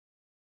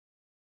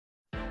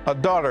A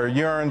daughter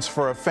yearns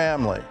for a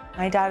family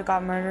My dad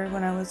got murdered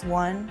when I was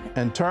 1.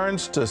 and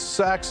turns to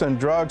sex and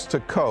drugs to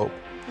cope.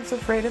 I was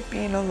afraid of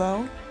being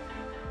alone.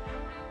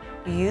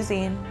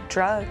 Using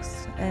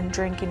drugs and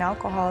drinking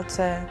alcohol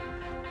to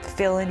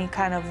fill any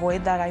kind of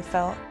void that I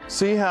felt.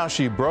 See how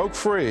she broke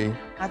free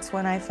That's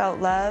when I felt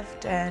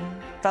loved and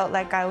felt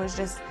like I was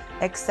just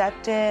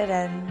accepted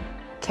and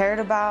cared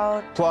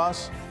about.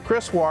 Plus,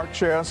 Chris Wark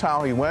shares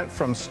how he went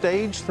from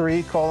stage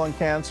 3 colon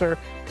cancer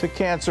to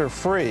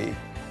cancer-free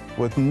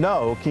with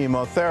no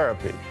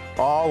chemotherapy.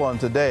 All on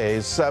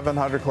today's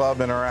 700 Club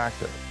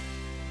Interactive.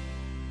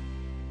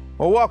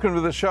 Well, welcome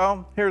to the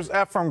show. Here's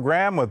Ephraim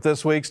Graham with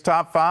this week's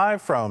Top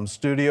 5 from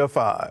Studio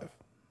 5.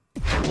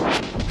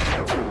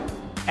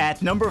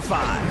 At number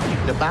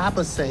 5. The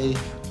Bible say,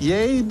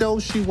 yea, though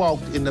she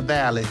walked in the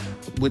valley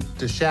with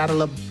the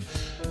shadow of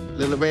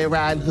Little Red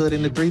Riding Hood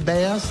and the 3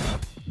 Bears.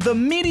 The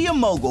media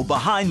mogul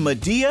behind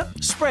Medea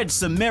spreads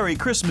some Merry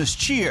Christmas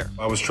cheer.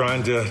 I was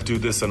trying to do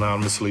this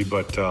anonymously,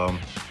 but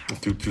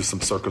due to some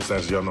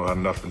circumstances, y'all know how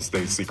nothing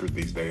stays secret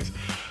these days.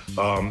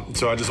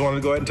 So I just wanted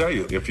to go ahead and tell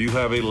you, if you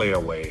have a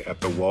layaway at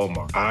the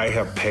Walmart, I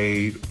have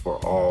paid for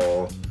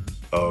all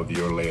of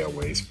your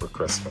layaways for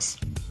Christmas.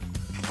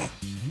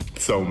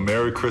 So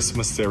Merry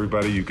Christmas to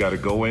everybody. You got to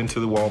go into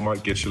the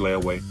Walmart, get your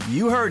layaway.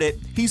 You heard it.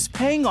 He's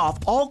paying off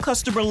all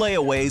customer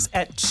layaways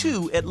at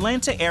 2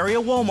 Atlanta area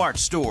Walmart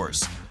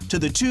stores to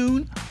the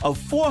tune of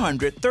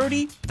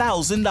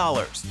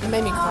 $430,000. It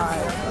made me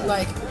cry.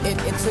 Like, it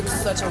took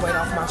such a weight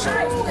off my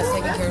shoulders because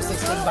taking care of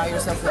 6 kids by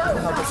yourself with no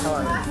help is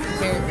hard.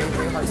 Very, very,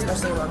 very hard,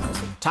 especially around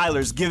Christmas.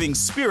 Tyler's giving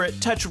spirit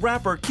touched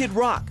rapper Kid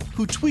Rock,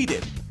 who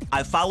tweeted,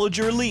 "I followed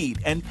your lead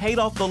and paid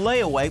off the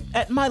layaway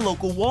at my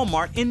local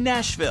Walmart in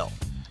Nashville.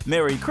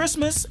 Merry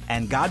Christmas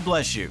and God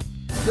bless you."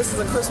 This is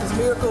a Christmas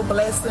miracle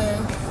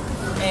blessing,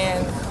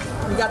 and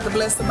we got to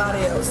bless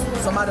somebody else.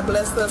 Somebody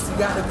blessed us, you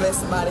got to bless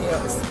somebody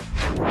else.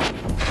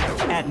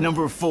 At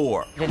number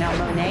 4. Janelle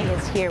Monáe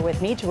is here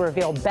with me to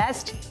reveal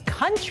Best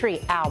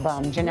Country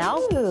Album.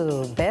 Janelle?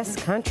 Ooh, Best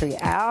Country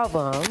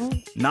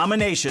Album.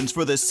 Nominations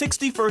for the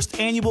 61st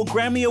Annual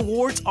Grammy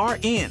Awards are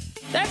in.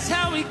 That's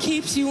how it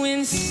keeps you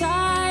in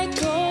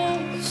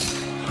cycles.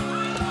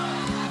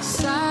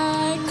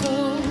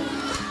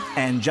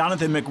 And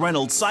Jonathan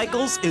McReynolds'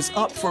 Cycles is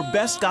up for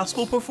Best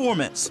Gospel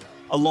Performance,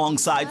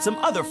 alongside some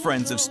other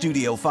friends of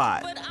Studio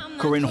 5.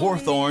 Corinne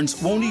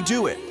Hawthorne's Won't He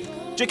Do It?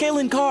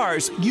 Jacqueline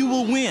Carr's You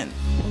Will Win.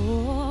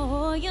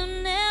 Oh, you're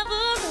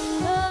never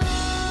alone.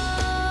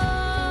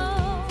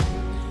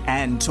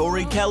 And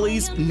Tori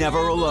Kelly's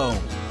Never Alone.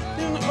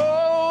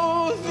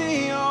 Oh,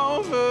 the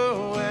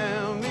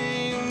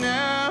overwhelming,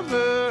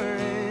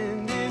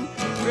 never-ending,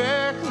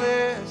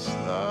 reckless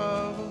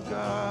love of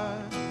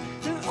God.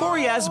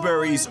 Corey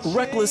Asbury's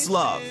Reckless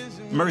Love.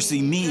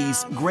 Mercy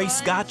Me's Grace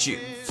Got You.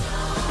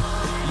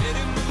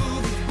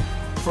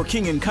 For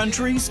King and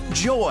Country's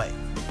Joy.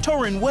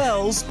 Torrin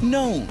Wells'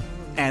 Known.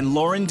 And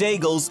Lauren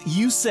Daigle's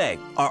You Say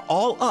are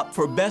all up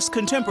for Best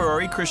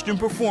Contemporary Christian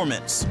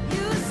Performance.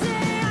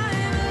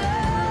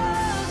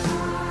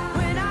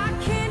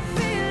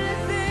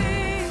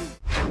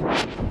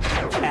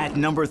 At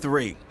number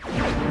 3.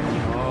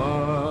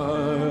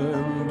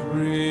 I'm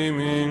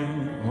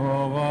dreaming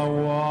of a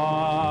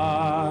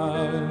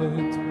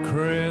white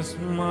Christmas.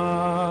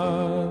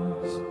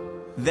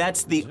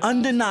 That's the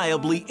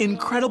undeniably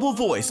incredible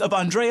voice of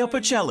Andrea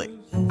Bocelli.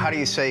 How do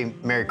you say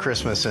Merry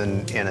Christmas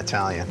in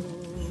Italian?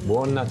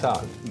 Buon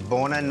Natale.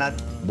 Buon Natale.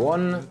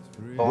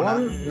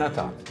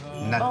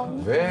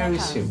 Very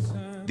simple.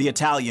 The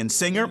Italian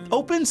singer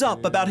opens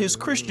up about his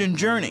Christian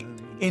journey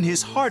in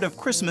his Heart of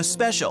Christmas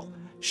special,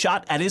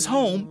 shot at his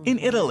home in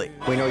Italy.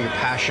 We know you're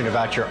passionate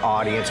about your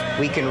audience.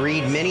 We can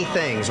read many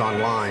things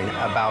online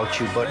about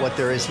you, but what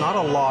there is not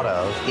a lot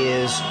of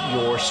is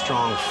your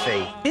strong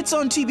faith. It's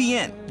on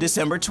TBN,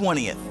 December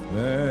 20th.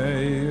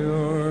 May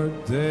your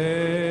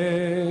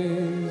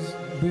days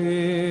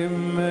be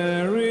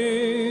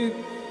merry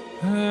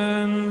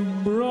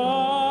and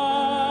bright.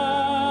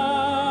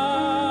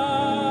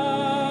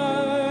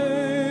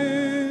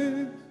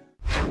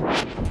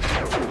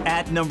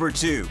 At number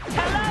 2.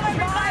 Hello,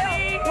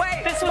 everybody!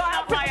 Wait, this was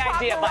my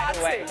idea, by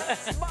the way.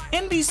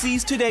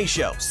 NBC's Today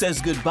Show says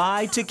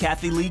goodbye to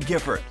Kathy Lee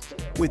Gifford,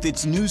 with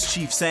its news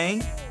chief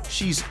saying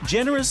she's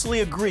generously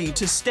agreed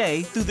to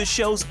stay through the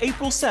show's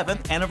April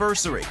 7th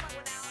anniversary.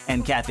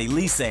 And Kathy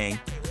Lee saying,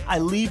 "I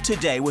leave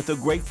today with a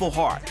grateful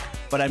heart,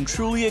 but I'm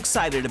truly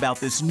excited about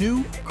this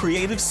new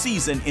creative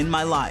season in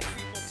my life."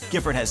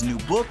 Gifford has new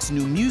books,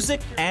 new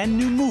music, and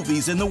new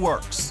movies in the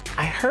works.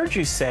 I heard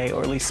you say,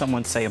 or at least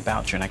someone say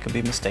about you, and I could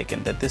be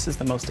mistaken, that this is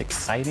the most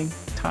exciting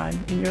time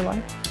in your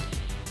life?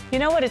 You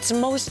know what? It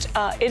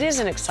is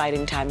an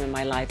exciting time in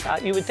my life.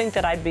 You would think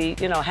that I'd be,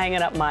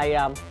 hanging up my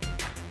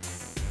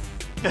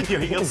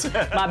your heels,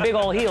 my big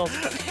old heels,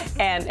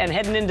 and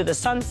heading into the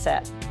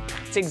sunset.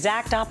 It's the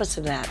exact opposite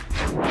of that.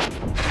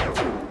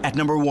 At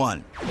number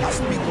 1. I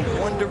speak of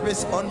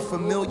wondrous,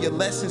 unfamiliar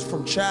lessons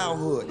from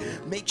childhood.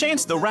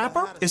 Chance the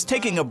Rapper is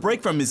taking a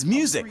break from his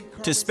music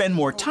to spend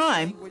more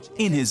time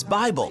in his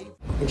Bible.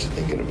 What you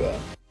thinking about?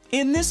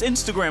 In this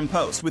Instagram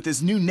post with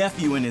his new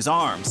nephew in his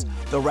arms,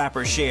 the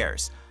rapper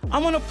shares,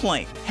 "I'm on a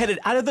plane headed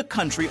out of the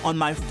country on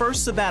my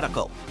first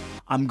sabbatical.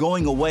 I'm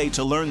going away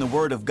to learn the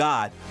Word of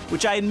God,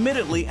 which I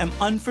admittedly am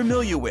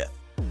unfamiliar with.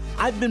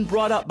 I've been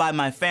brought up by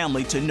my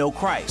family to know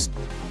Christ,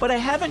 but I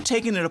haven't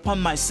taken it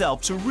upon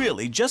myself to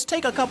really just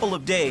take a couple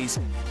of days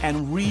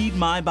and read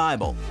my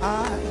Bible."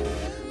 I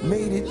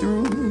made it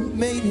through,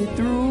 made it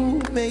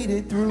through, made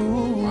it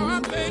through.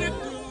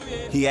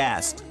 He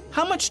asked,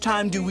 "How much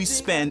time do we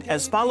spend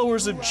as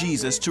followers of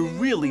Jesus to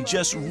really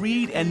just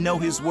read and know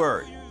His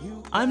Word?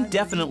 I'm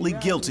definitely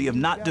guilty of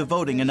not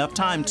devoting enough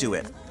time to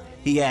it."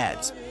 He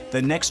adds,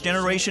 "The next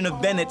generation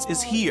of Bennetts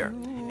is here,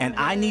 and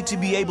I need to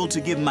be able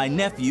to give my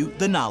nephew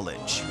the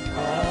knowledge."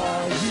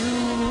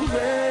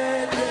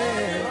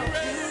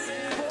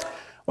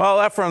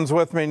 Well, Ephraim's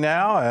with me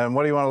now, and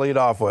what do you want to lead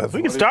off with?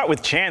 We can start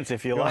with Chance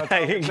if you like.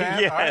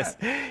 Yes.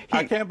 Right.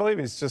 I can't believe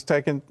he's just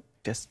taken...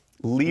 Just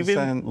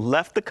leaving,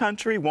 left the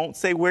country, won't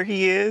say where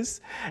he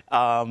is.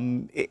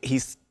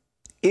 He's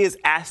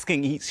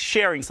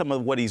sharing some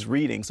of what he's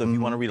reading, so if you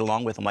want to read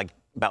along with him, like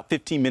about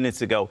 15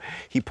 minutes ago,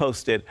 he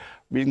posted,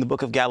 "Reading the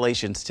book of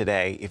Galatians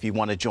today, if you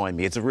want to join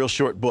me." It's a real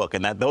short book,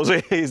 and those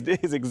are his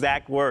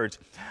exact words.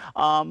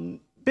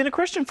 Been a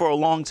Christian for a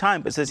long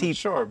time, but says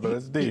but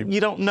it's deep. You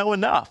don't know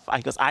enough.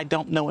 I goes, I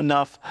don't know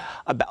enough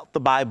about the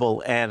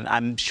Bible, and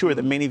I'm sure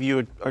that many of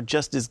you are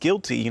just as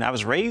guilty. You know, I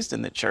was raised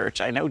in the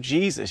church. I know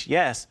Jesus,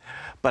 yes,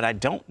 but I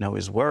don't know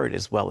His Word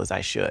as well as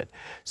I should.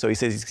 So he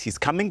says he's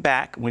coming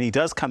back. When he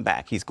does come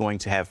back, he's going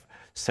to have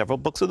several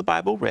books of the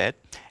Bible read,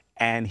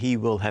 and he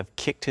will have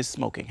kicked his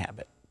smoking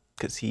habit,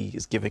 because he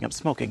is giving up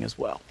smoking as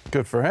well.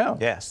 Good for him.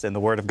 Yes, and the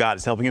Word of God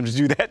is helping him to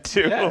do that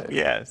too. Yeah.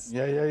 Yes.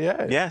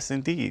 Yeah. Yes,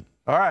 indeed.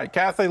 All right,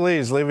 Kathy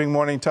Lee's leaving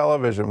morning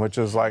television, which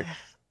is like,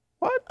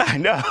 what? I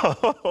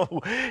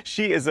know.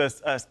 She is a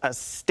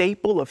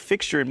staple, a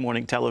fixture in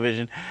morning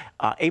television.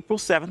 April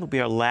 7th will be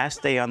her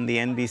last day on the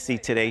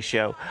NBC Today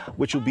show,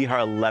 which will be her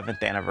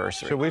 11th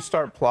anniversary. Should we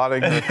start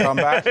plotting her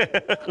comeback?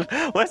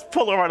 Let's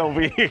pull her on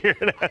over here.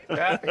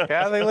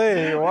 Kathy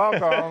Lee, you're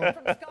welcome.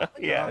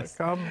 Yes.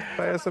 Come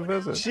pay us a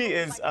visit. She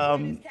is,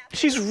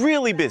 she's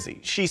really busy.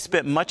 She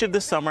spent much of the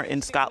summer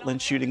in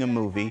Scotland shooting a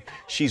movie.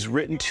 She's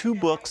written 2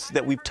 books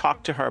that we've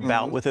talked to her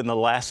about within the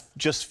last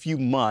just few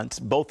months,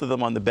 both of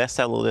them on the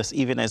bestseller list,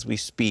 even as we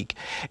speak.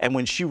 And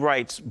when she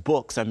writes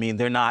books, I mean,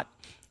 they're not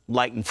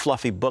light and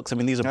fluffy books. I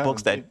mean, these are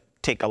books that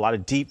take a lot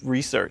of deep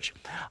research.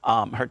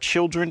 Her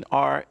children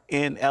are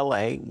in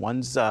LA.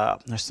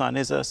 Her son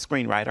is a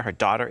screenwriter. Her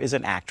daughter is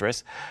an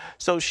actress.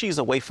 So she's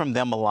away from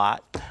them a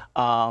lot,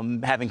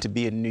 having to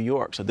be in New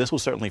York. So this will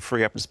certainly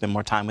free up and spend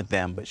more time with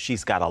them. But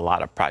she's got a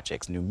lot of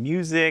projects, new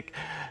music,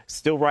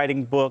 still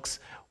writing books,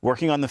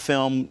 working on the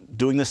film,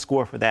 doing the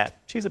score for that.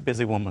 She's a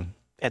busy woman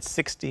at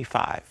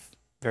 65.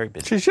 Very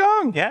busy. She's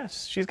young.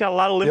 Yes, she's got a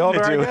lot of living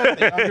to do.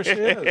 The younger she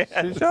is.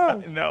 She's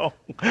young. I know.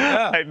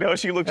 Yeah. I know.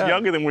 She looks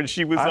younger than when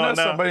she was on. I know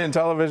somebody in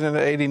television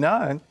at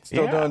 89,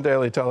 still doing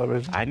daily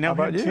television. I know.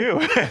 How about you?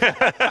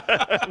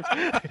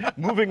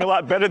 Moving a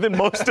lot better than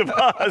most of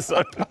us,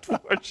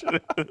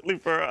 unfortunately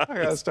for us. I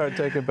got to start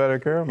taking better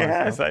care of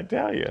myself. Yes, I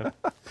tell you.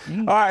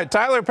 All right,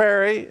 Tyler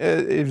Perry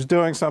is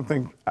doing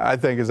something I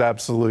think is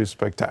absolutely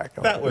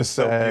spectacular. That was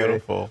so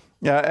beautiful.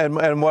 Yeah,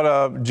 and what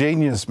a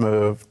genius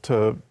move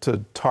to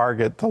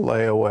target the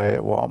layaway at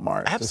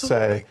Walmart. Absolutely. To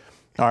say,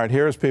 all right,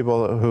 here's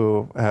people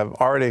who have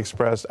already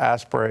expressed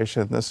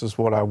aspiration. This is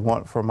what I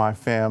want for my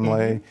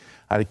family.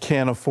 I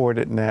can't afford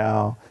it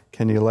now.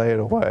 Can you lay it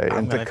away?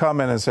 And to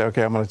come in and say,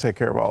 okay, I'm going to take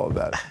care of all of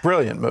that.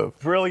 Brilliant move.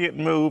 Brilliant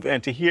move.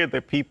 And to hear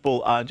the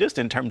people, just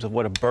in terms of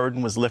what a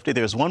burden was lifted.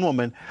 There was one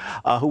woman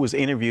who was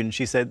interviewed, and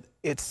she said,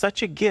 it's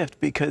such a gift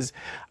because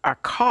our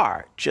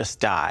car just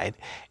died.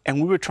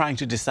 And we were trying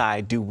to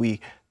decide, do we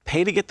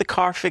pay to get the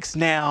car fixed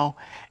now?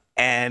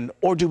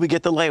 Or do we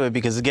get the layaway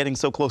because it's getting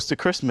so close to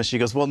Christmas? She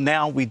goes, well,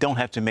 now we don't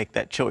have to make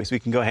that choice. We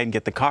can go ahead and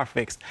get the car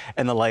fixed,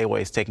 and the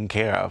layaway is taken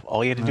care of.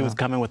 All you had to do was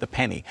come in with a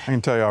penny. I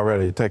can tell you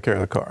already, take care of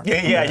the car.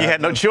 Yeah, you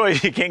had no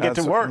choice. You can't get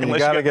to work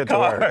unless you get the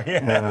car. To work.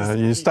 Yes.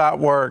 You stop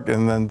work,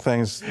 and then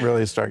things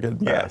really start getting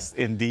bad. Yes,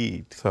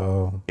 indeed.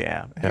 So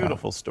yeah,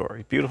 beautiful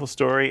story. Beautiful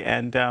story.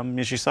 And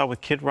as you saw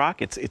with Kid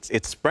Rock,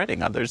 it's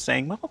spreading. Others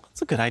saying, well,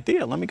 that's a good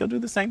idea. Let me go do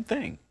the same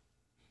thing.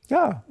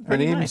 Yeah,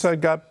 and he even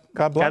said, God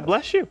bless. God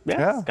bless you. Yes,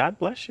 yeah. God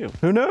bless you.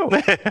 Who knew?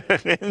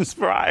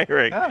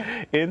 Inspiring.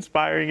 Yeah.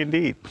 Inspiring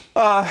indeed.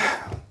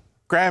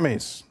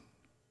 Grammys.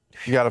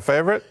 You got a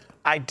favorite?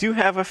 I do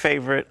have a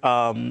favorite.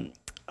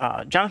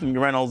 Jonathan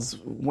Reynolds,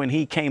 when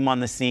he came on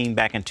the scene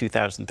back in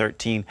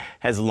 2013,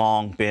 has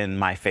long been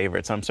my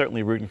favorite. So I'm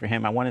certainly rooting for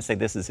him. I want to say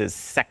this is his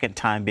second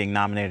time being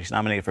nominated. He's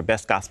nominated for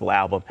Best Gospel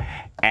Album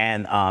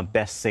and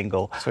Best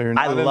Single. So you're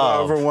not in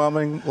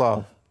overwhelming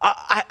love.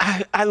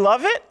 I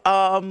love it.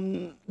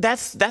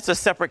 That's a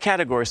separate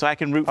category, so I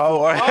can root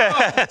for.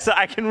 So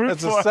I can root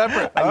it's for. A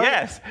separate. Okay.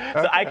 Yes,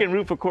 so I can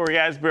root for Corey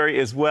Asbury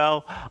as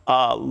well.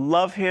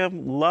 Love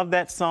him. Love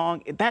that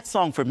song. That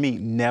song for me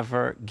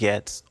never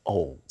gets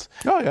old.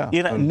 Oh yeah.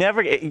 You know,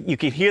 never. You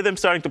can hear them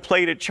starting to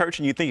play it at church,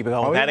 and you think,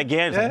 "Oh, that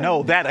again." Yeah. Like,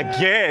 no, that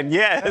again.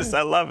 Yes,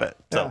 I love it.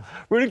 So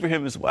rooting for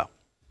him as well.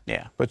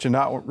 Yeah. But you're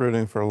not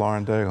rooting for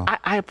Lauren Daigle.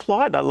 I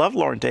applaud. I love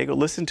Lauren Daigle.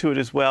 Listen to it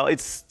as well.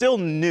 It's still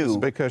new. Is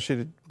it because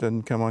she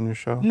didn't come on your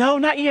show? No,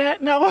 not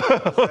yet. No.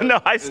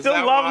 No, I still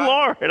love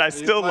Lauren. I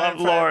still love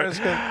Lauren.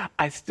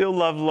 I still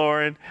love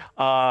Lauren.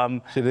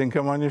 She didn't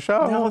come on your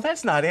show. No,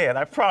 that's not it.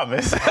 I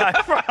promise.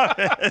 I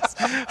promise.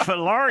 For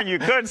Lauren, you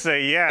could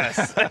say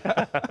yes.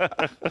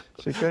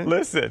 She couldn't?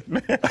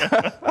 Listen.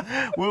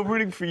 We're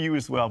rooting for you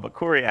as well. But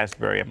Corey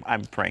Asbury,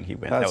 I'm praying he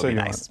wins. That would be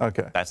nice.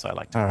 Okay. That's what I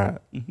like to All right.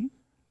 Mm-hmm.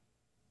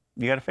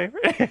 You got a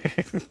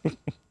favorite?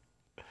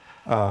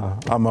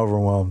 I'm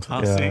overwhelmed. See?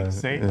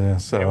 Yeah,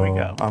 so there we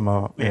go.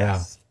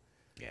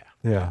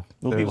 Yeah.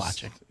 We'll be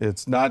watching.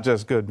 It's not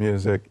just good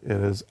music. It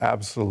is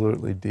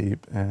absolutely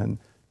deep and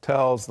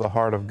tells the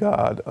heart of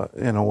God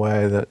in a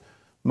way that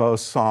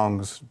most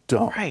songs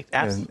don't. Right,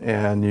 absolutely.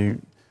 And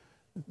you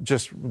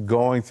just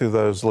going through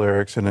those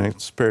lyrics and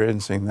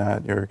experiencing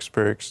that, you're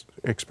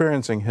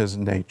experiencing his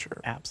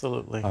nature.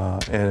 Absolutely.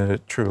 And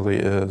it truly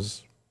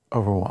is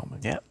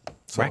overwhelming. Yep.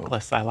 So,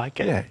 reckless. I like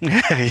it.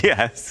 Yeah.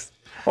 Yes.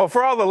 Well,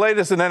 for all the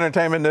latest in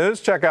entertainment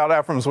news, check out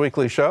Ephraim's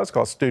weekly show. It's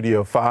called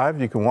Studio 5.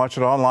 You can watch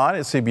it online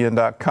at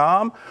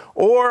cbn.com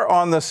or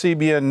on the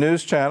CBN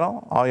News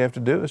channel. All you have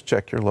to do is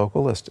check your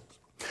local listings.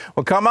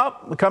 Well,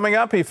 coming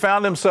up, he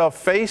found himself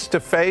face to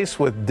face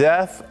with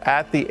death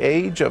at the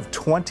age of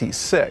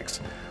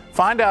 26.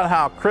 Find out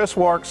how Chris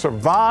Wark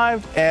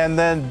survived and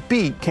then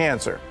beat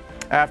cancer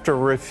after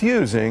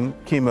refusing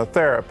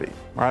chemotherapy.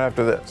 Right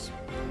after this.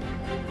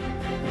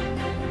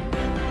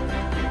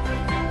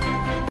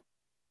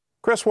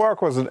 Chris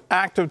Wark was an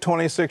active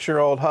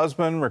 26-year-old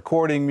husband,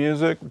 recording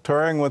music,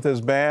 touring with his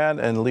band,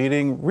 and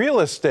leading real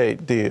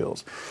estate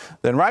deals.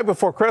 Then right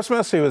before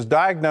Christmas, he was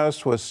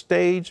diagnosed with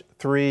stage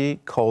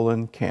 3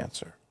 colon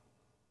cancer.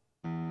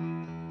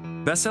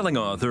 Best-selling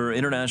author,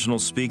 international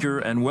speaker,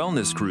 and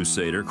wellness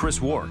crusader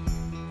Chris Wark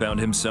found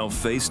himself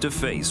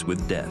face-to-face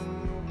with death.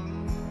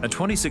 At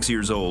 26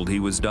 years old, he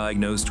was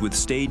diagnosed with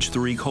stage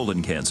 3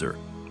 colon cancer.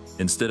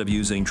 Instead of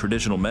using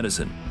traditional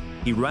medicine,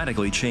 he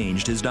radically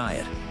changed his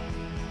diet.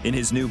 In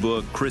his new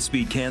book, Chris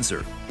Beat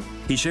Cancer,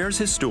 he shares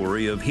his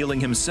story of healing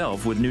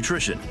himself with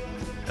nutrition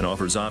and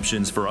offers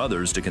options for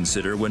others to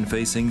consider when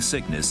facing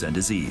sickness and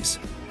disease.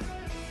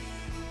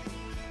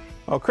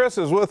 Well, Chris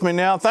is with me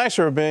now. Thanks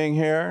for being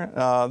here.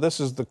 This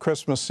is the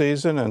Christmas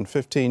season, and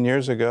 15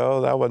 years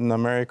ago, that wasn't a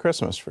Merry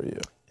Christmas for you.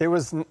 It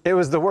was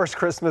the worst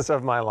Christmas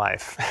of my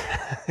life.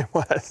 It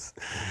was.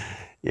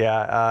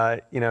 Yeah,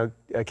 you know,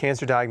 a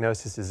cancer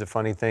diagnosis is a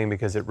funny thing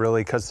because it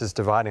really cuts this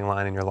dividing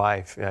line in your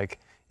life. Like,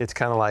 it's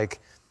kind of like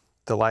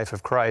the life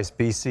of Christ,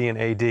 BC and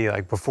AD,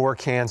 like before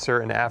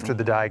cancer and after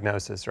the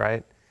diagnosis,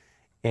 right?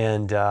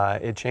 And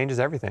it changes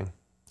everything.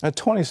 At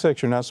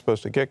 26, you're not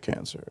supposed to get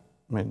cancer.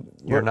 I mean,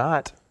 you're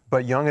not,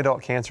 but young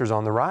adult cancer is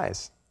on the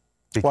rise.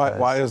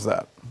 Why is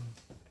that?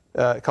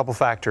 A couple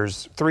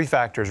factors, 3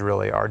 factors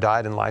really: our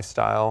diet and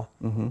lifestyle.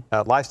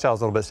 Lifestyle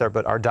is a little bit separate,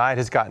 but our diet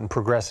has gotten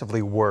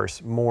progressively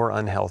worse, more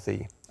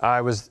unhealthy.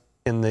 I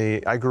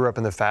grew up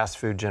in the fast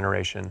food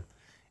generation,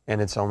 and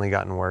it's only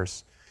gotten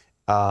worse.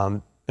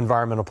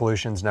 Environmental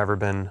pollution's never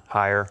been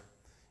higher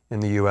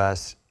in the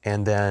U.S.,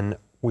 and then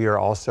we are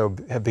also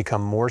have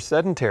become more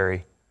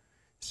sedentary.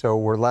 So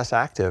we're less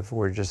active.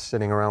 We're just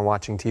sitting around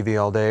watching TV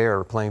all day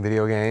or playing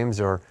video games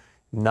or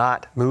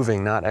not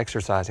moving, not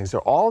exercising. So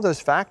all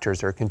those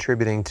factors are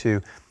contributing to...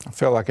 I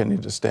feel like I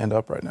need to stand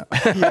up right now.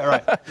 Yeah,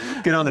 right.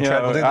 Get on the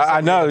treadmill.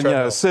 I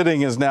know,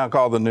 sitting is now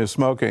called the new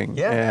smoking.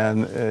 Yeah.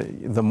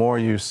 And the more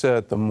you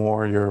sit, the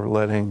more you're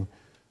letting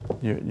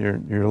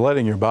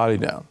your body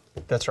down.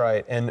 That's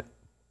right. And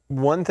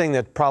one thing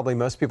that probably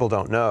most people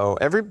don't know,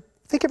 I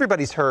think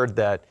everybody's heard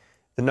that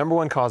the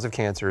 #1 cause of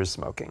cancer is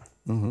smoking,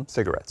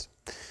 cigarettes.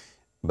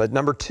 But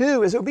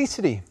 #2 is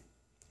obesity.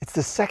 It's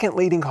the second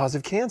leading cause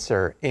of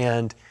cancer.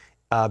 And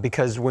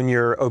because when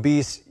you're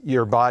obese,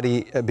 your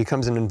body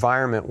becomes an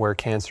environment where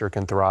cancer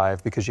can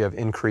thrive because you have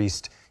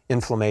increased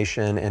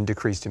inflammation and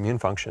decreased immune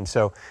function.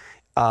 So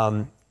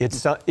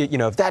you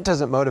know, if that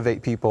doesn't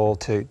motivate people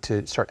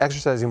to start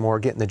exercising more,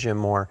 get in the gym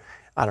more,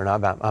 I don't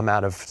know, I'm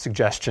out of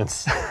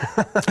suggestions.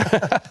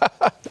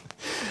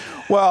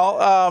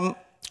 Well,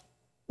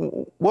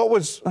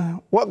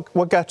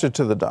 what got you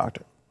to the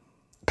doctor?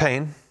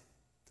 Pain,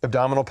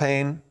 abdominal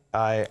pain.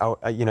 I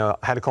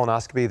had a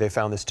colonoscopy. They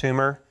found this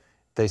tumor.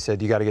 They said,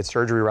 you got to get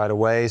surgery right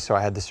away. So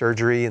I had the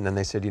surgery, and then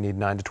they said, you need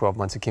 9 to 12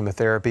 months of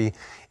chemotherapy.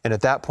 And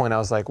at that point, I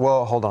was like,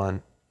 well, hold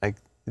on. Like,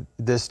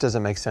 this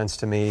doesn't make sense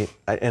to me.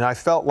 And I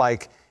felt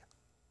like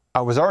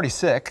I was already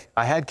sick.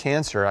 I had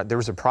cancer. There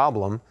was a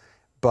problem.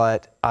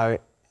 But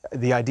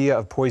the idea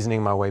of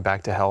poisoning my way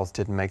back to health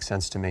didn't make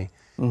sense to me.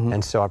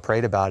 And so I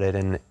prayed about it,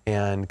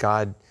 and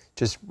God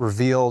just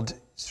revealed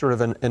sort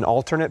of an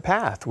alternate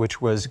path, which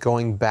was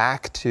going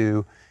back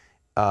to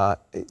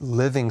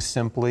living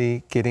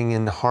simply, getting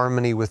in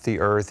harmony with the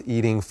earth,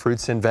 eating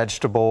fruits and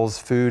vegetables,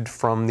 food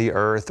from the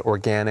earth,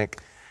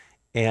 organic,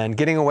 and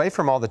getting away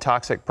from all the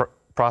toxic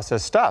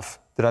processed stuff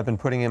that I've been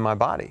putting in my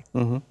body.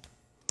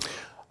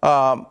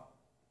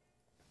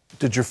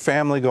 Did your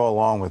family go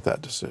along with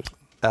that decision?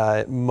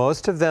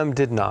 Most of them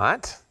did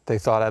not. They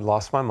thought I'd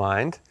lost my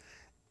mind.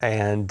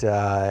 And,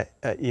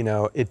 you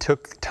know, it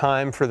took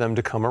time for them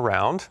to come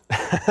around.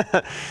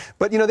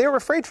 But, you know, they were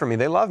afraid for me.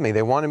 They love me.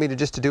 They wanted me to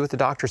just to do what the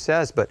doctor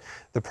says. But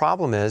the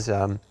problem is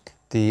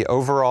the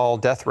overall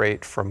death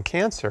rate from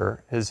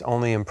cancer has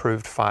only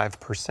improved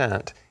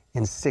 5%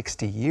 in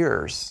 60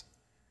 years.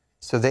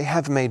 So they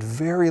have made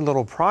very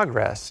little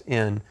progress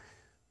in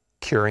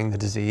curing the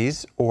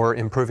disease or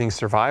improving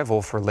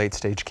survival for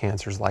late-stage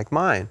cancers like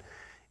mine.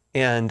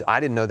 And I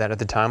didn't know that at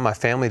the time. My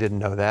family didn't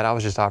know that. I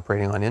was just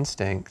operating on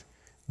instinct.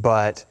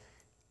 But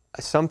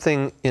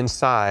something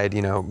inside,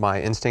 you know,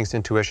 my instincts,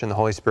 intuition, the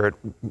Holy Spirit,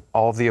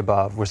 all of the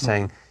above was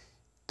saying,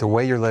 the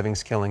way you're living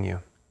is killing you.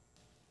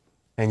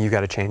 And you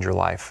got to change your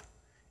life.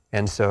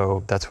 And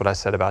so that's what I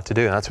set about to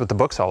do. And that's what the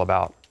book's all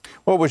about.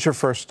 What was your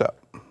first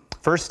step?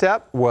 First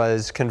step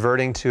was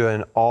converting to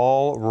an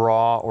all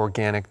raw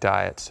organic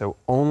diet. So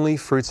only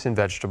fruits and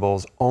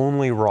vegetables,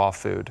 only raw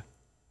food.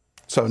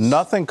 So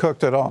nothing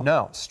cooked at all?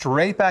 No,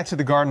 straight back to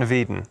the Garden of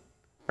Eden,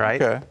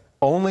 right? Okay.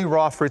 Only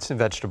raw fruits and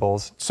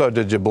vegetables. So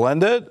did you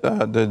blend it?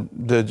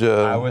 Did you?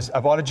 I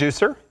bought a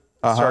juicer,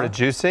 started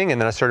juicing, and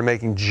then I started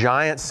making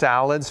giant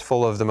salads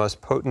full of the most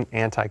potent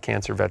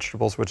anti-cancer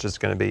vegetables, which is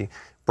going to be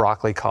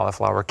broccoli,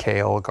 cauliflower,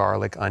 kale,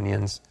 garlic,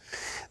 onions,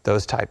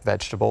 those type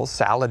vegetables,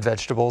 salad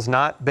vegetables,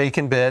 not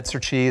bacon bits or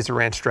cheese or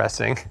ranch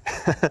dressing.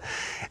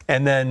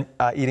 And then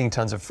eating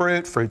tons of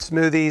fruit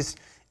smoothies.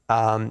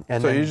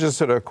 And so you just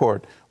hit a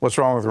chord. What's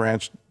wrong with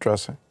ranch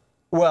dressing?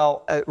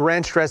 Well,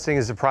 ranch dressing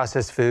is a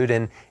processed food,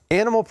 and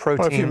animal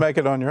protein. What if you make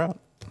it on your own?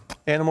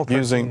 Animal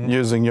protein.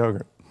 Using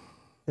yogurt.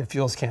 It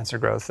fuels cancer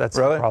growth. That's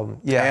really? the problem.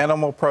 Yeah.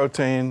 Animal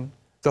protein.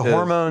 The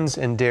hormones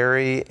in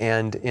dairy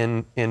and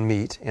in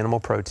meat,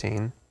 animal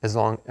protein,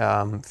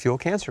 fuel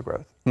cancer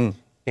growth.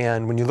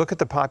 And when you look at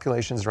the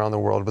populations around the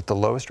world with the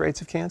lowest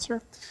rates of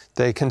cancer,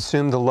 they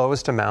consume the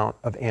lowest amount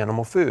of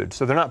animal food.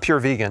 So they're not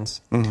pure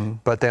vegans,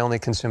 but they only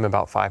consume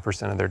about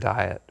 5% of their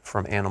diet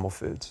from animal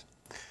foods.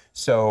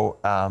 So,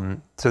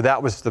 so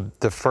that was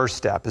the first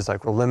step, is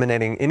like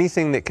eliminating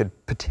anything that could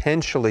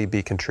potentially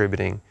be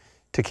contributing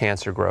to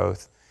cancer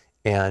growth,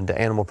 and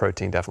animal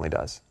protein definitely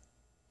does.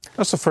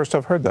 That's the first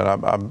I've heard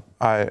that.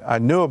 I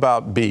knew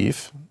about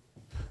beef.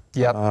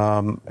 Yep.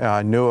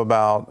 I knew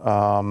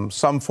about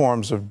some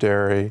forms of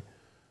dairy.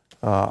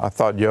 I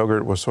thought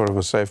yogurt was sort of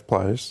a safe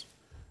place.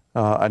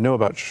 I knew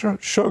about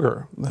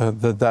sugar,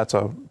 that's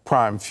a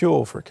prime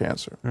fuel for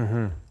cancer.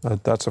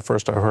 That's the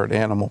first I heard,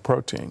 animal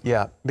protein.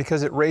 Yeah,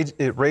 because it raises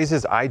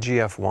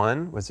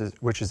IGF-1,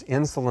 which is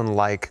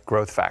insulin-like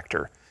growth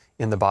factor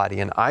in the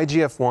body. And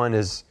IGF-1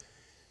 is,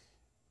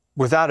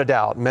 without a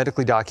doubt,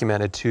 medically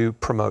documented to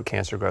promote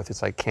cancer growth.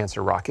 It's like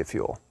cancer rocket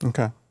fuel.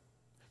 Okay.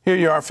 Here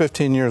you are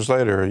 15 years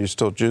later. Are you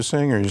still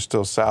juicing? Are you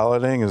still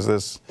salading?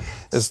 This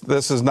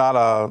is not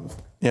a,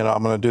 you know,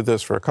 I'm going to do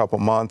this for a couple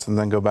months and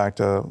then go back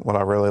to what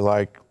I really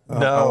like. No.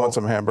 I want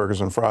some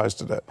hamburgers and fries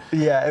today.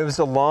 Yeah, it was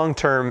a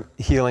long-term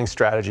healing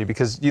strategy,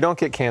 because you don't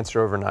get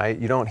cancer overnight.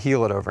 You don't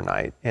heal it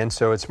overnight. And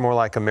so it's more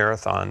like a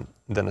marathon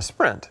than a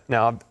sprint.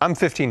 Now, I'm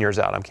 15 years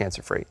out. I'm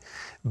cancer-free.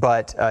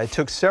 But it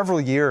took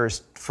several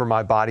years for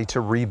my body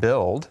to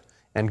rebuild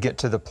and get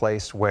to the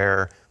place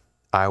where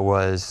I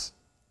was,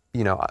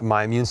 you know,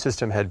 my immune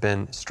system had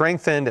been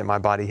strengthened and my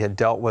body had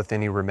dealt with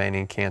any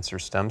remaining cancer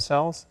stem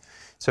cells.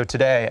 So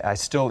today, I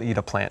still eat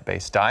a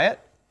plant-based diet,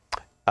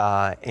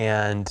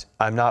 and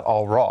I'm not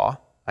all raw.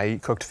 I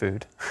eat cooked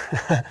food,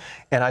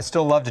 and I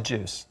still love to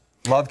juice.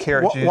 Love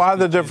carrot juice. Why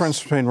the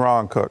difference between raw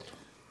and cooked?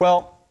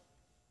 Well,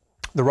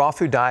 the raw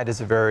food diet is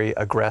a very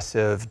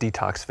aggressive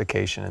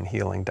detoxification and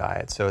healing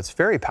diet, so it's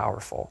very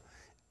powerful.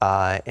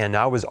 And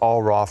I was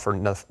all raw for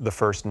the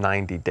first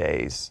 90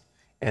 days,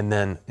 and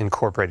then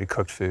incorporated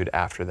cooked food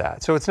after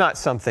that. So it's not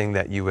something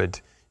that you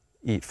would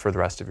eat for the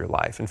rest of your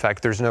life. In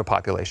fact, there's no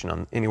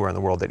population anywhere in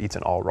the world that eats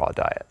an all raw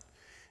diet.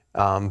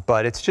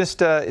 But it's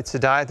just it's a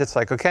diet that's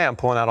like, okay, I'm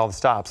pulling out all the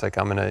stops. Like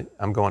I'm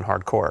going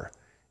hardcore,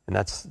 and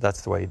that's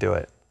the way you do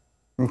it.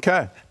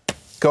 Okay,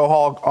 go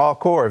all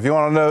core. If you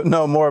want to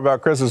know more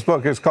about Chris's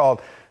book, it's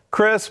called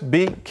Chris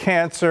Beat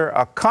Cancer: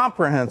 A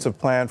Comprehensive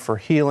Plan for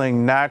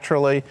Healing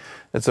Naturally.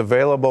 It's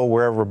available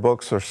wherever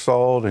books are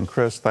sold. And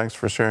Chris, thanks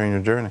for sharing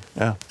your journey.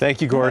 Yeah.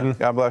 Thank you, Gordon. Yeah,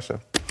 God bless you.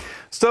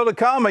 Still to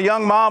come, a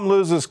young mom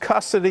loses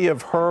custody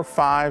of her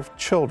 5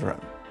 children.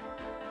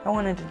 I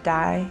wanted to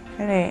die.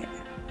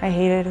 I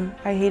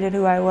hated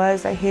who I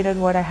was. I hated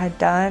what I had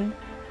done.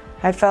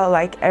 I felt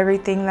like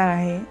everything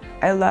that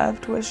I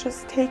loved was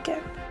just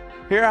taken.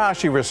 Hear how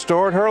she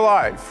restored her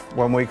life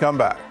when we come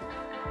back.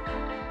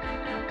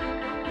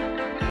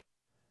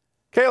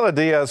 Kayla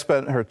Diaz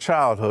spent her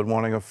childhood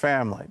wanting a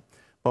family,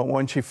 but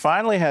when she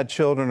finally had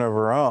children of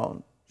her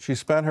own, She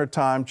spent her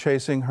time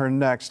chasing her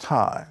next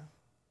high.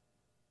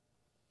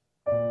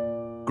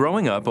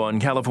 Growing up on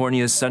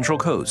California's Central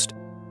Coast,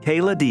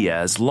 Kayla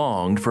Diaz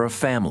longed for a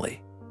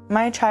family.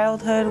 My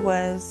childhood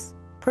was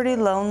pretty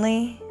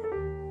lonely.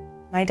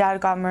 My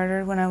dad got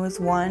murdered when I was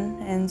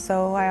 1, and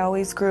so I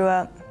always grew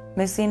up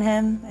missing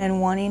him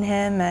and wanting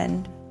him,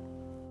 and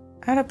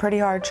I had a pretty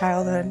hard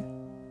childhood.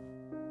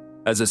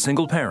 As a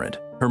single parent,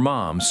 her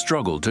mom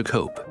struggled to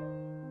cope.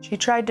 She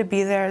tried to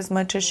be there as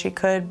much as she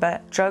could,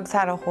 but drugs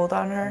had a hold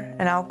on her,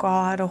 and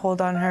alcohol had a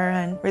hold on her,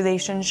 and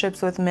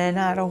relationships with men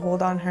had a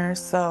hold on her,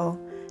 so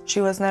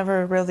she was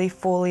never really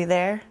fully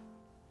there.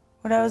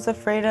 What I was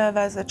afraid of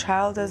as a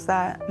child is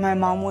that my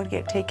mom would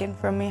get taken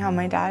from me how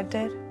my dad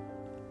did.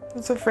 I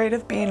was afraid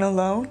of being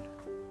alone.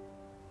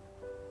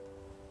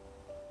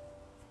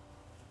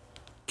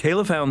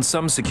 Kayla found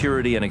some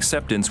security and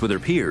acceptance with her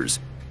peers,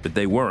 but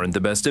they weren't the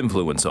best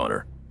influence on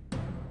her.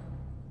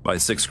 By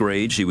 6th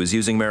grade, she was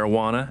using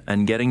marijuana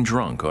and getting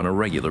drunk on a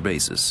regular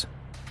basis.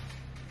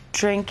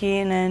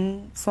 Drinking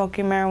and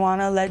smoking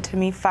marijuana led to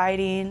me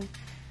fighting,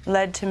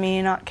 led to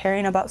me not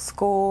caring about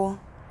school,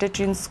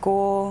 ditching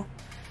school.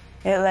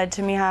 It led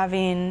to me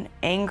having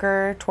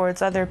anger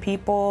towards other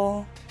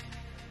people.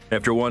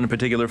 After one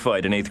particular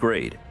fight in 8th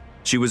grade,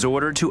 she was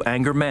ordered to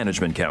anger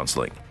management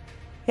counseling.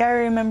 Yeah, I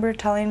remember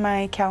telling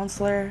my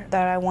counselor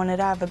that I wanted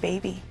to have a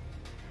baby.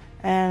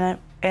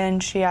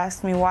 And she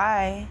asked me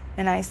why,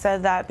 and I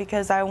said that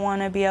because I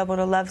want to be able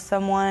to love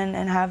someone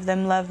and have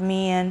them love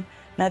me, and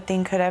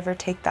nothing could ever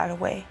take that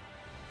away.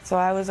 So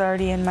I was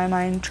already in my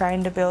mind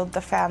trying to build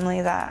the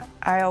family that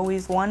I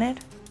always wanted.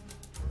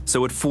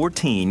 So at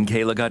 14,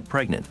 Kayla got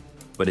pregnant,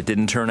 but it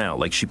didn't turn out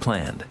like she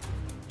planned.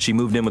 She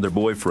moved in with her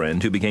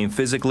boyfriend, who became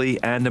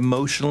physically and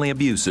emotionally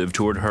abusive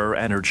toward her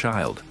and her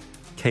child.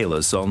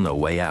 Kayla saw no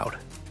way out.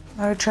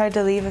 I tried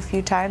to leave a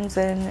few times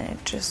and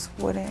it just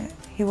wouldn't,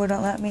 he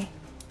wouldn't let me.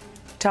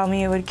 Tell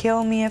me it would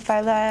kill me if I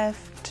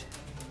left.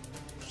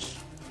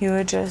 He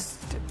would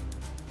just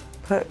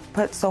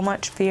put so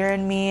much fear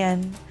in me,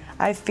 and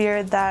I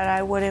feared that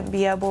I wouldn't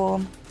be able,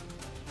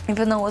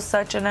 even though it was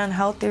such an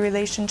unhealthy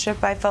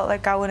relationship, I felt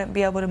like I wouldn't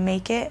be able to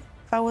make it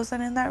if I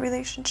wasn't in that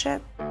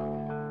relationship.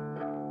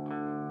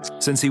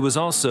 Since he was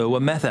also a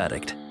meth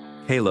addict,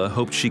 Kayla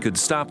hoped she could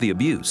stop the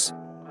abuse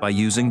by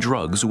using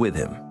drugs with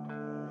him.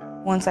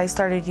 Once I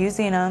started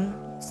using them,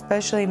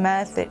 especially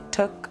meth, it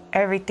took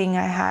everything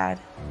I had.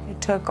 It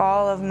took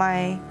all of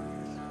my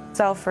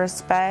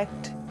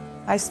self-respect.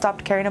 I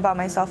stopped caring about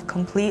myself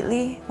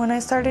completely when I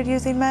started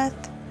using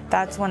meth.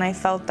 That's when I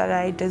felt that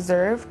I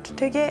deserved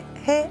to get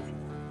hit.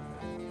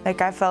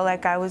 Like I felt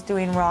like I was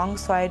doing wrong,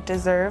 so I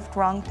deserved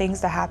wrong things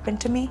to happen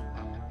to me.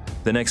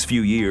 The next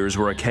few years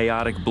were a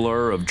chaotic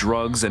blur of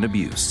drugs and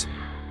abuse.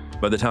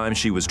 By the time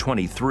she was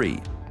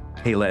 23,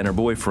 Kayla and her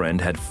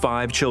boyfriend had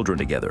 5 children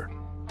together,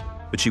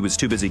 but she was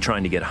too busy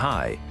trying to get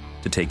high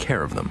to take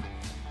care of them.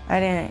 I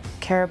didn't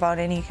care about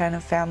any kind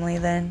of family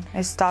then.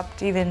 I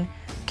stopped even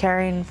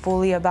caring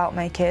fully about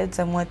my kids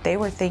and what they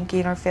were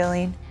thinking or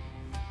feeling.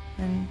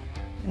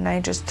 And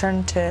I just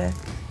turned to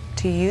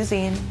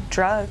using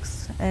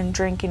drugs and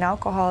drinking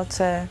alcohol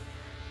to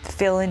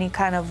fill any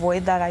kind of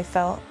void that I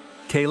felt.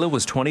 Kayla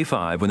was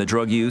 25 when the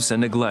drug use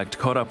and neglect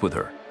caught up with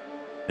her,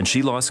 and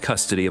she lost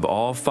custody of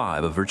all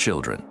 5 of her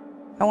children.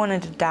 I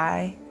wanted to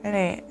die, and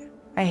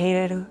I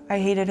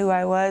hated who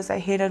I was. I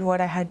hated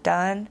what I had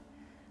done.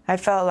 I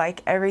felt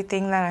like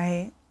everything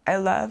that I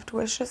loved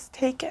was just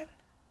taken.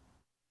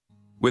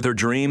 With her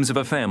dreams of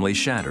a family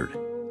shattered,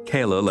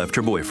 Kayla left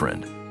her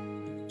boyfriend.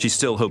 She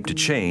still hoped to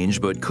change,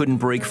 but couldn't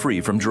break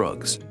free from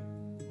drugs.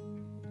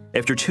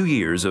 After 2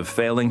 years of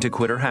failing to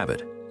quit her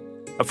habit,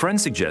 a friend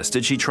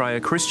suggested she try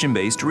a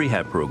Christian-based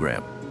rehab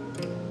program.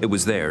 It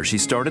was there she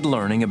started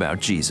learning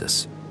about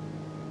Jesus.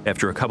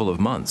 After a couple of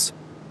months,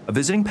 a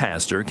visiting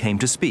pastor came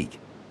to speak.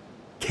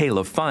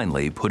 Kayla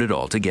finally put it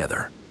all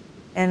together.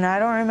 And I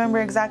don't remember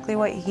exactly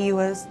what he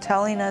was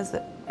telling us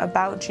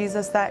about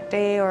Jesus that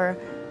day, or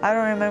I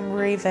don't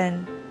remember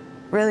even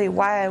really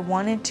why I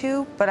wanted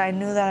to, but I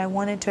knew that I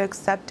wanted to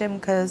accept him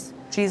because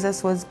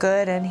Jesus was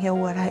good and he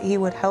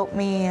would help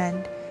me,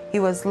 and he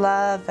was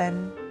love,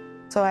 and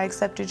so I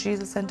accepted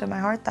Jesus into my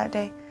heart that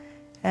day.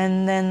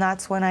 And then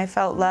that's when I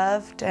felt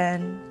loved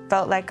and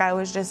felt like I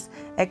was just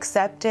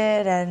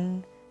accepted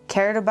and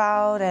cared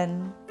about,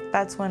 and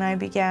that's when I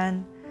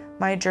began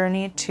my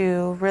journey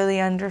to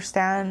really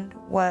understand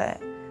what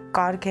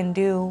God can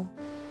do.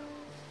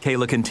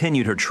 Kayla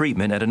continued her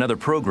treatment at another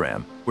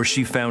program where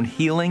she found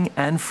healing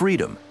and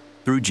freedom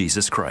through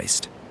Jesus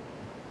Christ.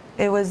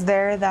 It was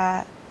there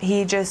that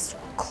he just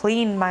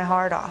cleaned my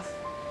heart off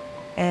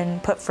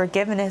and put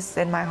forgiveness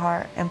in my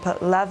heart and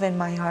put love in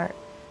my heart.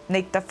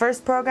 Like the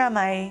first program,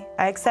 I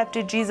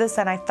accepted Jesus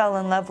and I fell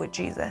in love with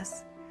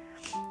Jesus.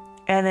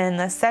 And in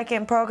the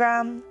second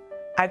program,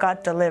 I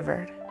got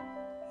delivered,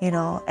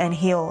 and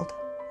healed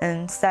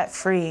and set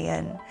free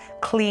and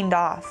cleaned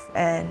off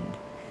and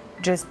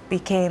just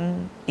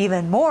became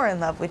even more in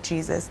love with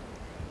Jesus.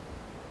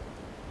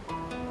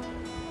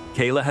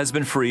 Kayla has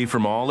been free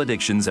from all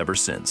addictions ever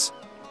since.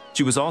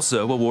 She was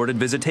also awarded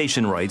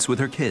visitation rights with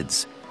her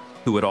kids,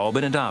 who had all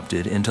been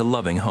adopted into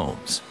loving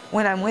homes.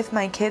 When I'm with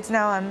my kids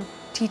now, I'm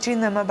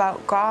teaching them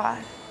about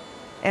God.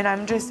 And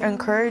I'm just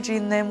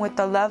encouraging them with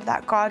the love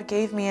that God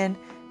gave me. And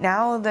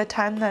now the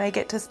time that I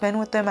get to spend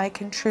with them, I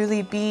can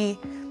truly be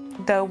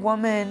the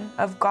woman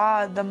of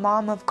God, the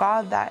mom of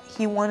God that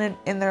He wanted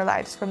in their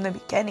lives from the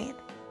beginning.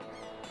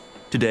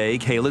 Today,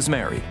 Kayla's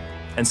married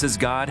and says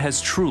God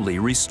has truly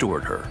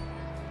restored her.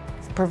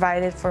 He's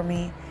provided for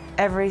me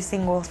every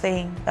single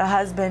thing. The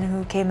husband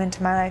who came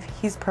into my life,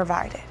 He's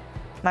provided.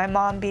 My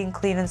mom being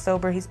clean and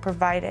sober, He's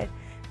provided.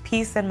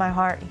 Peace in my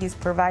heart, He's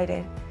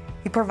provided.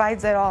 He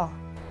provides it all.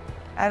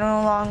 I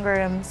no longer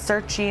am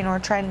searching or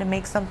trying to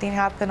make something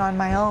happen on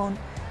my own.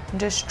 I'm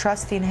just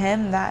trusting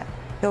Him that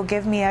He'll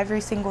give me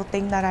every single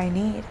thing that I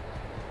need.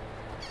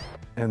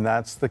 And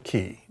that's the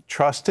key,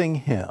 trusting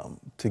Him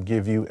to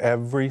give you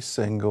every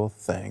single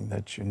thing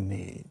that you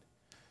need.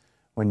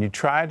 When you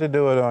try to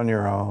do it on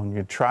your own,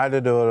 you try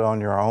to do it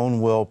on your own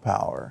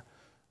willpower,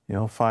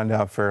 you'll find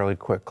out fairly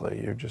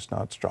quickly you're just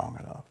not strong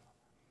enough.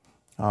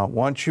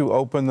 Once you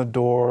open the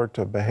door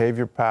to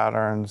behavior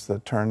patterns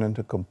that turn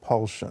into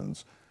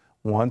compulsions,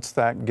 once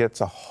that gets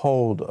a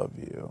hold of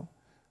you,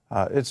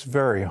 it's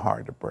very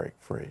hard to break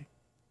free.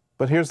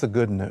 But here's the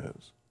good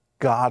news.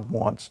 God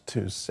wants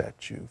to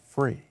set you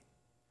free.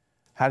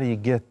 How do you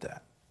get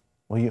that?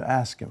 Well, you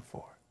ask Him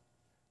for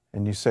it.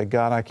 And you say,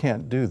 God, I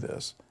can't do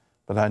this,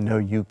 but I know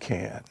You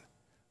can.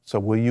 So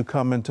will You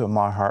come into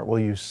my heart? Will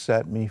You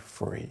set me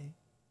free?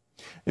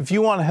 If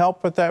you want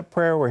help with that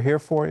prayer, we're here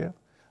for you.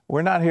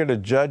 We're not here to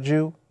judge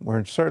you.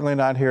 We're certainly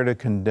not here to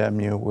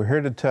condemn you. We're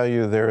here to tell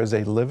you there is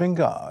a living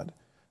God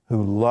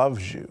who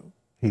loves you.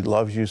 He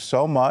loves you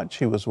so much,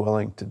 He was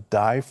willing to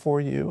die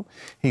for you.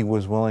 He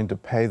was willing to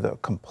pay the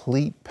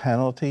complete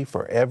penalty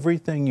for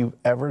everything you've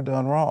ever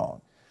done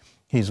wrong.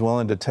 He's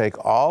willing to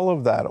take all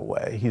of that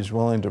away. He's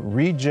willing to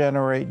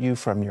regenerate you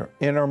from your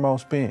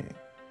innermost being.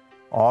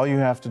 All you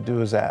have to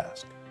do is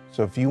ask.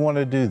 So if you want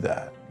to do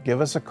that,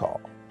 give us a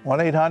call,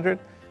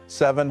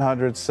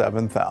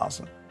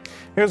 1-800-700-7000.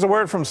 Here's a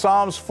word from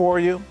Psalms for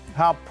you.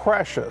 How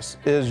precious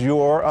is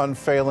Your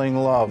unfailing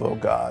love, O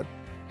God.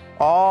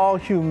 All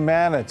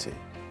humanity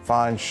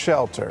finds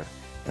shelter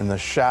in the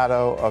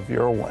shadow of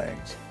Your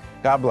wings.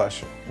 God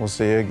bless you. We'll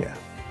see you again.